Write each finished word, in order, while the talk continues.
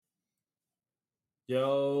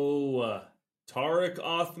Yo, Tarek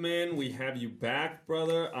Othman, we have you back,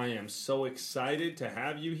 brother. I am so excited to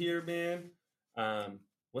have you here, man.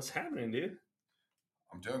 What's happening, dude?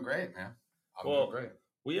 I'm doing great, man. I'm doing Well, great.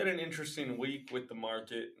 we had an interesting week with the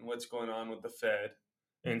market and what's going on with the Fed.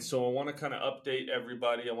 And so I want to kind of update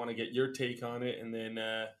everybody. I want to get your take on it and then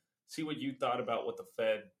see what you thought about what the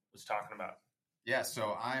Fed was talking about. Yeah,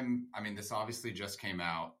 so this obviously just came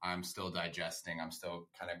out. I'm still digesting. I'm still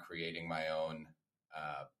kind of creating my own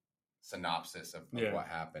synopsis of what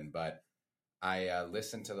happened. But I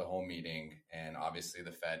listened to the whole meeting, and obviously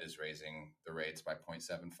the Fed is raising the rates by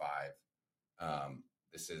 0.75.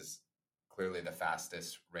 This is clearly the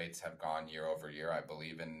fastest rates have gone year over year, I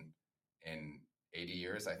believe, in 80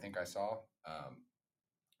 years, I think I saw.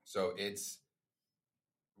 So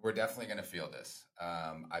we're definitely going to feel this.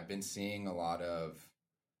 I've been seeing a lot of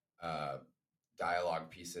dialogue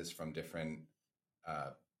pieces from different,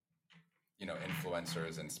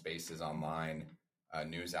 influencers and spaces online,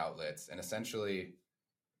 news outlets, and essentially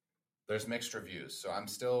there's mixed reviews. So I'm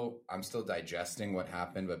still digesting what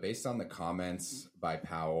happened, but based on the comments by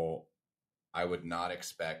Powell, I would not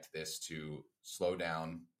expect this to slow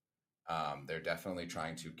down. They're definitely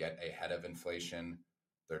trying to get ahead of inflation.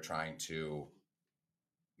 They're trying to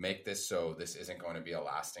make this so this isn't going to be a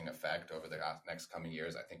lasting effect over the next coming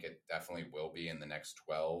years. I think it definitely will be in the next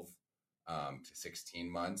 12 to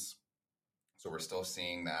 16 months. So we're still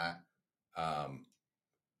seeing that.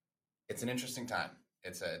 It's an interesting time.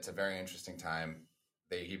 It's a very interesting time.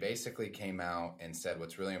 He basically came out and said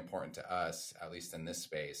what's really important to us, at least in this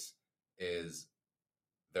space, is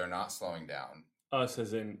they're not slowing down. Us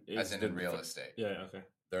as in real estate. Yeah, okay.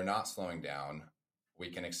 They're not slowing down. We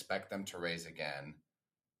can expect them to raise again.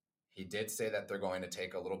 He did say that they're going to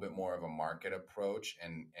take a little bit more of a market approach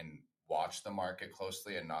and watch the market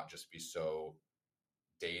closely and not just be so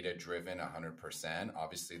data driven 100%.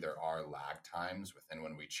 Obviously, there are lag times within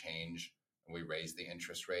when we change and we raise the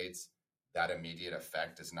interest rates. That immediate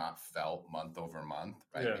effect is not felt month over month,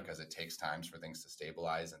 right? Yeah. Because it takes times for things to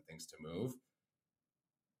stabilize and things to move.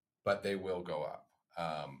 But they will go up.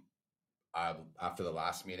 After the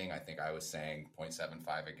last meeting, I think I was saying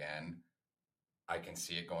 0.75 again. I can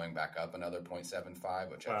see it going back up another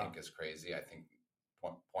 0.75, which I think is crazy. I think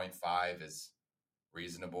 0.5 is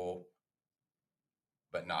reasonable,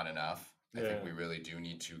 but not enough. I think we really do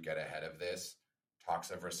need to get ahead of this.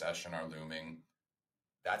 Talks of recession are looming.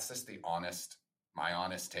 That's just my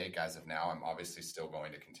honest take as of now. I'm obviously still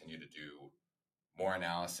going to continue to do more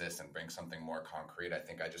analysis and bring something more concrete. I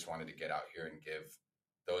think I just wanted to get out here and give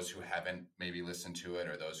those who haven't maybe listened to it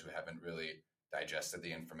or those who haven't really digested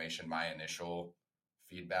the information my initial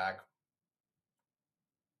feedback.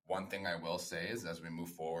 One thing I will say is as we move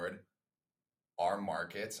forward, our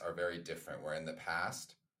markets are very different. Where in the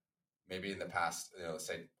past, let's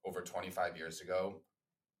say over 25 years ago,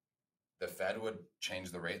 the Fed would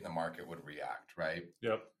change the rate and the market would react, right?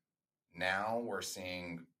 Yep. Now we're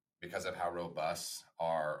seeing, because of how robust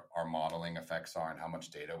our modeling effects are and how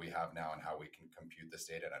much data we have now and how we can compute this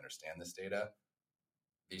data and understand this data,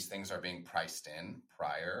 these things are being priced in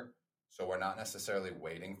prior. So we're not necessarily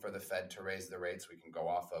waiting for the Fed to raise the rates. We can go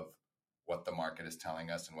off of what the market is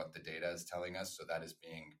telling us and what the data is telling us. So that is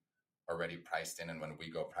being already priced in. And when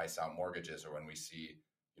we go price out mortgages or when we see,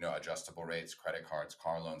 adjustable rates, credit cards,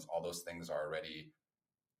 car loans, all those things are already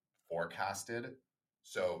forecasted.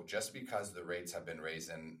 So just because the rates have been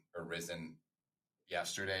risen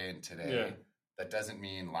yesterday and today, that doesn't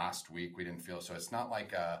mean last week we didn't feel. So it's not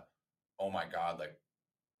like oh my God,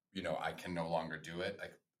 I can no longer do it.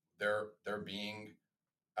 Like they're being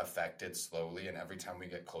affected slowly. And every time we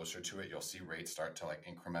get closer to it, you'll see rates start to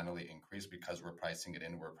incrementally increase because we're pricing it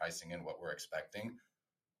in. We're pricing in what we're expecting.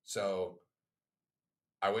 So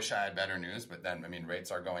I wish I had better news, but then,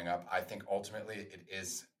 rates are going up. I think ultimately it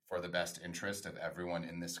is for the best interest of everyone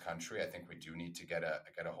in this country. I think we do need to get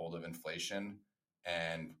a hold of inflation,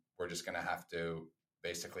 and we're just going to have to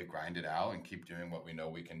basically grind it out and keep doing what we know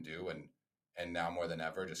we can do. And now more than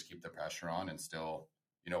ever, just keep the pressure on and still,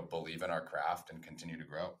 believe in our craft and continue to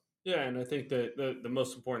grow. Yeah. And I think that the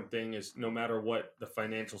most important thing is no matter what the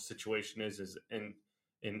financial situation is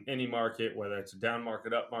in any market, whether it's a down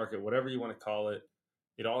market, up market, whatever you want to call it,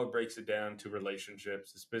 it all breaks it down to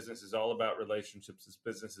relationships. This business is all about relationships. This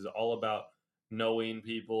business is all about knowing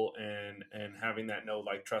people and having that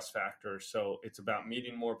trust factor. So it's about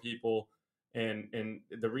meeting more people. And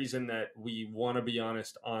the reason that we want to be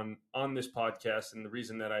honest on this podcast, and the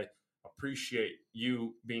reason that I appreciate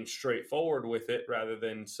you being straightforward with it rather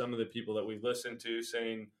than some of the people that we've listened to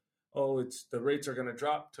saying, oh, it's the rates are going to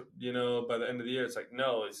drop to, by the end of the year. It's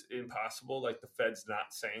no, it's impossible. The Fed's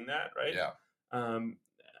not saying that, right? Yeah.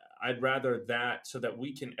 I'd rather that so that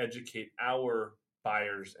we can educate our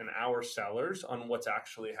buyers and our sellers on what's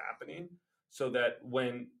actually happening, so that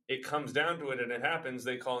when it comes down to it and it happens,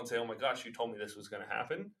 they call and say, "Oh my gosh, you told me this was going to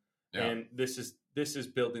happen." Yeah. And this is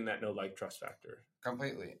building that know, like, trust factor.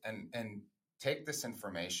 Completely. And take this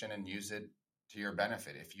information and use it to your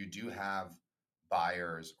benefit. If you do have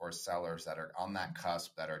buyers or sellers that are on that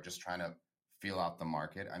cusp, that are just trying to feel out the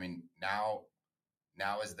market, I mean, now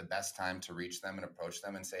is the best time to reach them and approach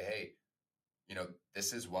them and say, hey,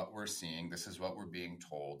 this is what we're seeing. This is what we're being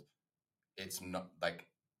told. It's not like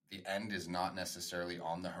the end is not necessarily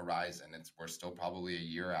on the horizon. We're still probably a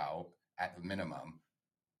year out at the minimum.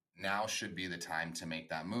 Now should be the time to make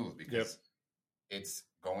that move, because it's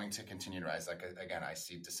going to continue to rise. Like, again, I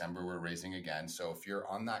see December, we're raising again. So if you're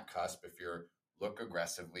on that cusp, if you're look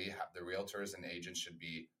aggressively, the realtors and agents should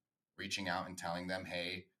be reaching out and telling them,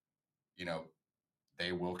 hey,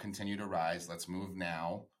 they will continue to rise. Let's move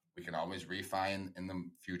now. We can always refi in the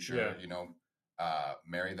future,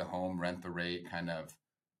 marry the home, rent the rate, kind of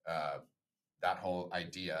that whole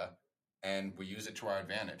idea. And we use it to our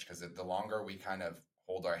advantage, because the longer we kind of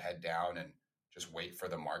hold our head down and just wait for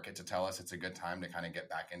the market to tell us it's a good time to kind of get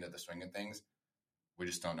back into the swing of things, we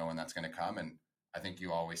just don't know when that's going to come. And I think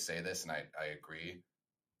you always say this, and I agree.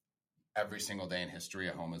 Every single day in history,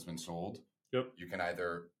 a home has been sold. Yep. You can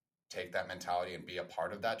either take that mentality and be a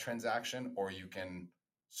part of that transaction, or you can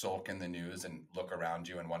sulk in the news and look around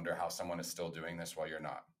you and wonder how someone is still doing this while you're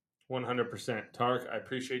not. 100%. Tarek, I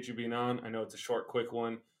appreciate you being on. I know it's a short, quick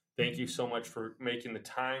one. Thank you so much for making the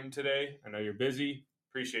time today. I know you're busy.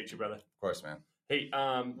 Appreciate you, brother. Of course, man. Hey,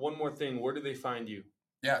 one more thing. Where do they find you?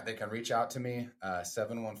 Yeah, they can reach out to me,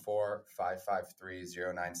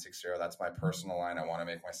 714-553-0960. That's my personal line. I want to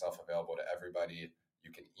make myself available to everybody.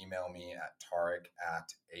 You can email me at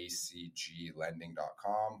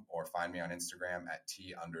tarek@acglending.com, or find me on Instagram at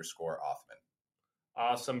 @T_Othman.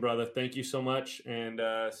 Awesome, brother. Thank you so much, and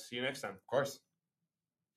see you next time. Of course.